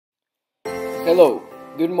Hello,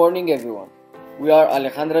 good morning everyone. We are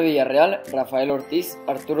Alejandra Villarreal, Rafael Ortiz,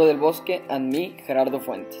 Arturo del Bosque, and me, Gerardo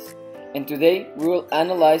Fuentes. And today we will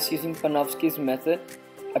analyze using Panofsky's method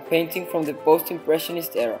a painting from the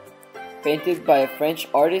post-impressionist era, painted by a French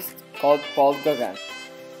artist called Paul Gauguin.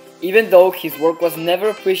 Even though his work was never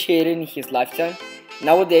appreciated in his lifetime,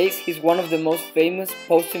 nowadays he's one of the most famous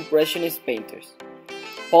post-impressionist painters.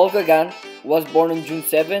 Paul Gauguin was born on June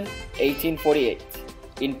 7, 1848,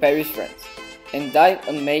 in Paris, France, and died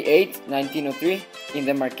on May 8, 1903, in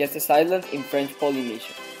the Marquesas Island in French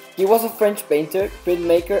Polynesia. He was a French painter,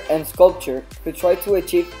 printmaker, and sculptor who tried to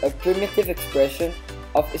achieve a primitive expression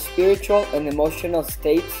of spiritual and emotional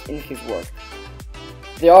states in his work.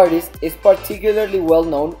 The artist is particularly well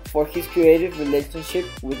known for his creative relationship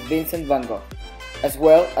with Vincent van Gogh, as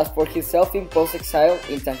well as for his self-imposed exile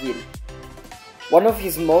in Tahiti. One of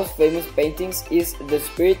his most famous paintings is The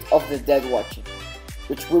Spirit of the Dead Watching,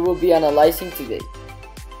 which we will be analyzing today.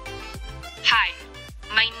 Hi,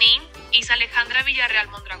 my name is Alejandra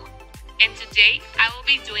Villarreal Mondragon, and today I will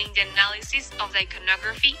be doing the analysis of the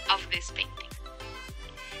iconography of this painting.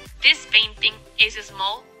 This painting is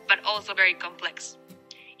small but also very complex.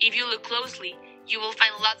 If you look closely, you will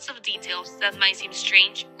find lots of details that might seem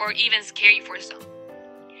strange or even scary for some.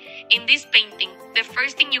 In this painting, the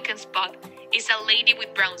first thing you can spot is a lady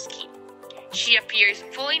with brown skin. She appears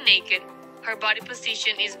fully naked. Her body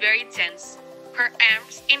position is very tense, her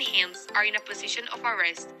arms and hands are in a position of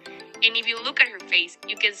arrest, and if you look at her face,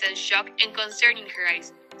 you can sense shock and concern in her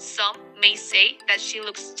eyes. Some may say that she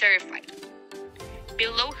looks terrified.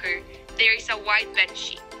 Below her, there is a white bed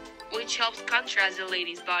sheet, which helps contrast the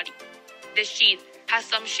lady's body. The sheet has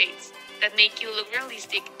some shades that make you look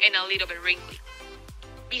realistic and a little bit wrinkly.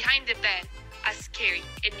 Behind the bed, a scary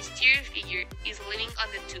and mysterious figure is leaning on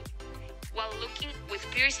the tube, while looking with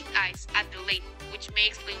piercing eyes at the lady, which may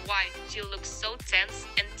explain why she looks so tense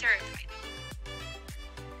and terrified.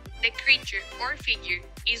 The creature or figure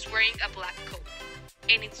is wearing a black coat,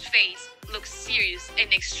 and its face looks serious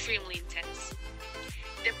and extremely intense.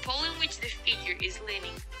 The pole in which the figure is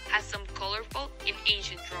leaning has some colorful and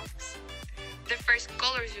ancient drawings. The first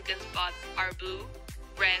colors you can spot are blue,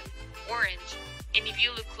 red, orange, and if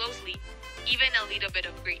you look closely, even a little bit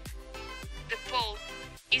of green. The pole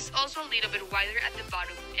is also a little bit wider at the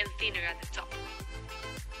bottom and thinner at the top.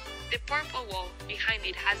 The purple wall behind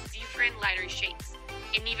it has different lighter shades,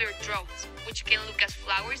 and even drawings, which can look as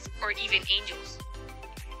flowers or even angels.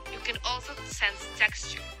 You can also sense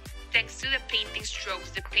texture, thanks to the painting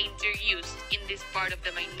strokes the painter used in this part of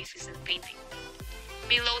the magnificent painting.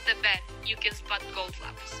 Below the bed, you can spot gold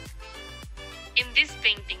flowers. In this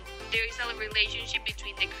painting, there is a relationship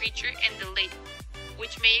between the creature and the lady,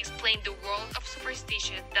 which may explain the world of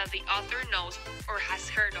superstition that the author knows or has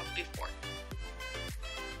heard of before.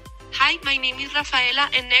 Hi, my name is Rafaela,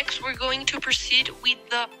 and next we're going to proceed with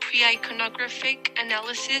the pre-iconographic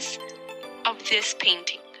analysis of this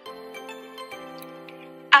painting.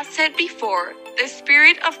 As said before, The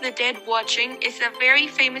Spirit of the Dead Watching is a very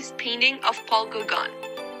famous painting of Paul Gauguin.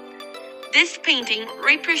 This painting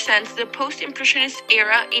represents the post-impressionist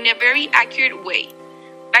era in a very accurate way,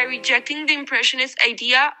 by rejecting the impressionist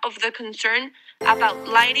idea of the concern about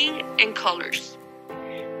lighting and colors.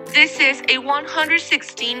 This is a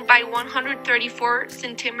 116 by 134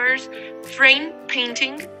 centimeters frame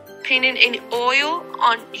painting painted in oil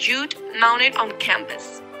on jute mounted on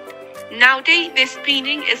canvas. Nowadays, this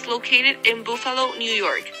painting is located in Buffalo, New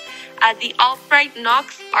York, at the Albright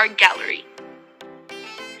Knox Art Gallery.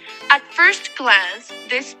 At first glance,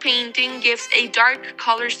 this painting gives a dark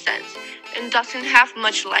color sense and doesn't have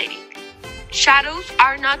much lighting. Shadows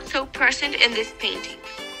are not so present in this painting.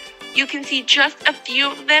 You can see just a few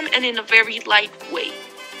of them and in a very light way.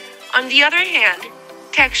 On the other hand,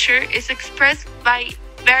 texture is expressed by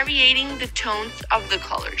varying the tones of the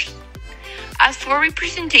colors. As for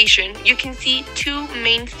representation, you can see two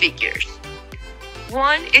main figures.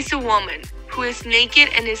 One is a woman who is naked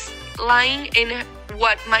and is lying in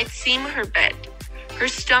what might seem her bed. Her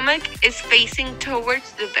stomach is facing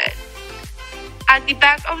towards the bed. At the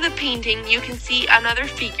back of the painting, you can see another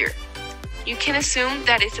figure. You can assume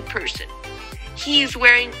that it's a person. He is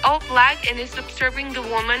wearing all black and is observing the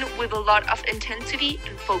woman with a lot of intensity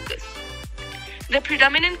and focus. The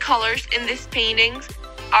predominant colors in these paintings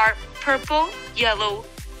are purple, yellow,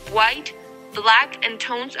 white, black, and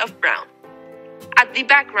tones of brown. At the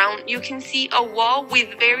background, you can see a wall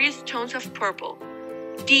with various tones of purple,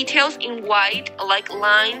 details in white like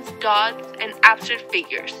lines, dots, and abstract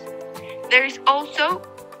figures. There is also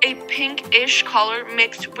a pinkish color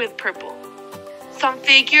mixed with purple. Some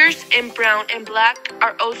figures in brown and black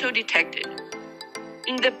are also detected.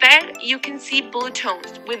 In the bed, you can see blue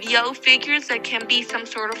tones with yellow figures that can be some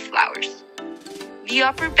sort of flowers. The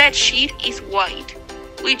upper bed sheet is white,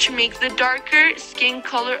 which makes the darker skin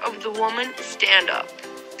color of the woman stand up.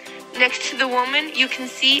 Next to the woman, you can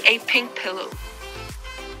see a pink pillow.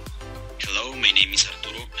 Hello, my name is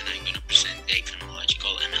Arturo and I'm going to present the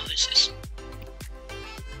chronological analysis.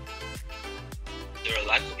 There are a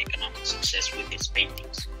lot of economic success with his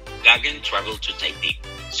paintings. Gauguin traveled to Taipei,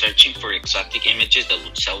 searching for exotic images that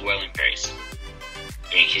would sell well in Paris.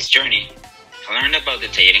 During his journey, he learned about the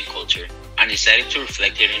Taiyan culture and decided to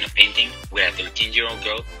reflect it in a painting with a 13-year-old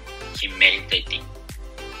girl he met in Taipei,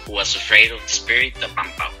 who was afraid of the spirit of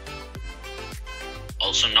Pampao,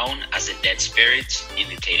 also known as the dead spirits in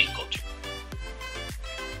the Taiyan culture.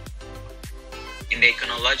 In the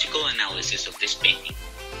iconological analysis of this painting,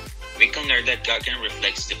 we can learn that Gauguin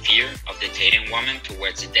reflects the fear of the Taiyan woman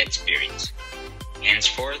towards the dead spirits,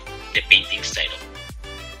 henceforth the painting's title.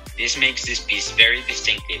 This makes this piece very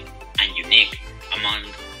distinctive and unique among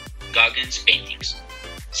Gauguin's paintings,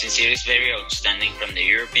 since it is very outstanding from the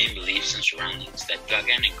European beliefs and surroundings that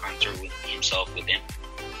Gauguin encountered with himself within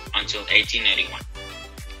until 1881.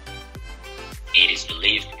 It is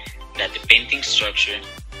believed that the painting's structure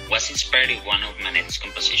was inspired in one of Manet's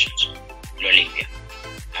compositions, L'Olympia,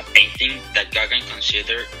 a painting that Gauguin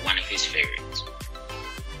considered one of his favorites.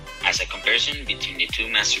 As a comparison between the two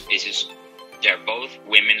masterpieces, they are both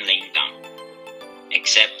women laying down,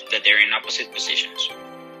 except that they are in opposite positions.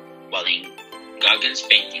 While in Gauguin's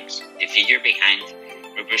paintings, the figure behind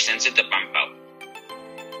represented the Pampao.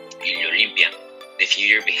 In L'Olympia, the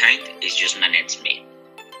figure behind is just Manet's maid.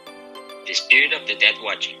 The spirit of the dead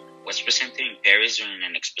watching was presented in Paris during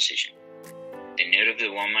an exposition. The nude of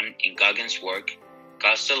the woman in Gauguin's work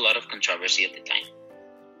caused a lot of controversy at the time.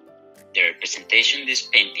 The representation this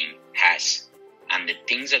painting has, and the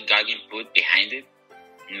things that Gauguin put behind it,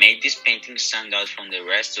 made this painting stand out from the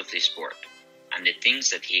rest of his work, and the things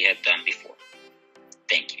that he had done before.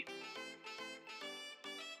 Thank you.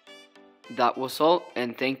 That was all,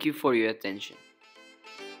 and thank you for your attention.